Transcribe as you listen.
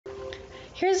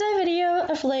Here's a video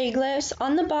of leg lifts.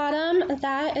 On the bottom,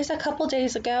 that is a couple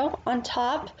days ago. On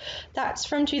top, that's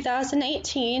from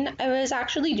 2018. I was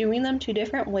actually doing them two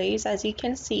different ways, as you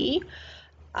can see.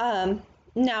 Now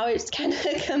it's kind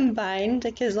of combined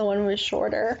because the one was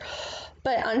shorter.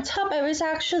 But on top, I was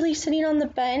actually sitting on the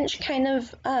bench, kind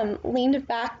of leaned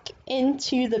back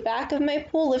into the back of my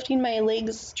pool, lifting my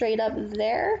legs straight up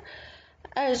there.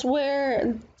 As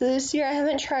where this year I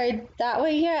haven't tried that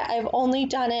way yet. I've only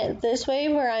done it this way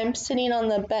where I'm sitting on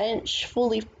the bench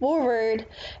fully forward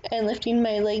and lifting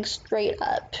my legs straight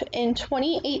up. In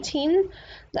 2018,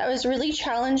 that was really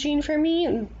challenging for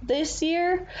me. This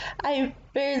year, I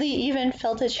barely even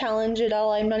felt a challenge at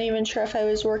all. I'm not even sure if I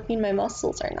was working my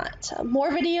muscles or not. So more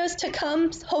videos to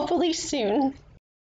come, hopefully soon.